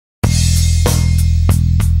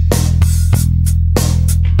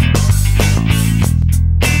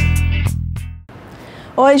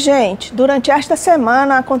Oi, gente! Durante esta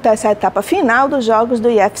semana acontece a etapa final dos Jogos do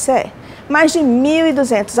IFCE. Mais de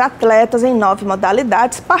 1.200 atletas em 9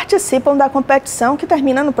 modalidades participam da competição que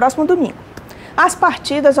termina no próximo domingo. As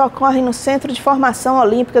partidas ocorrem no Centro de Formação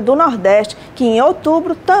Olímpica do Nordeste, que em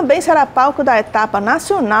outubro também será palco da etapa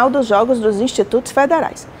nacional dos Jogos dos Institutos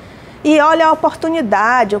Federais. E olha a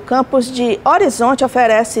oportunidade, o campus de Horizonte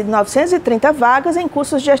oferece 930 vagas em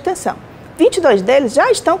cursos de extensão. 22 deles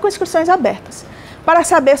já estão com inscrições abertas. Para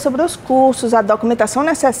saber sobre os cursos, a documentação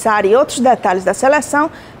necessária e outros detalhes da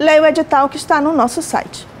seleção, leia o edital que está no nosso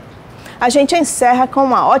site. A gente encerra com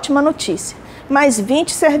uma ótima notícia. Mais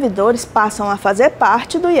 20 servidores passam a fazer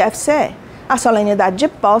parte do IFCE. A solenidade de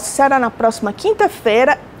posse será na próxima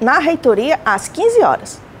quinta-feira, na reitoria, às 15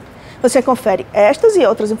 horas. Você confere estas e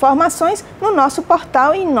outras informações no nosso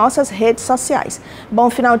portal e em nossas redes sociais. Bom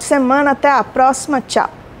final de semana, até a próxima,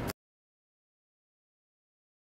 tchau!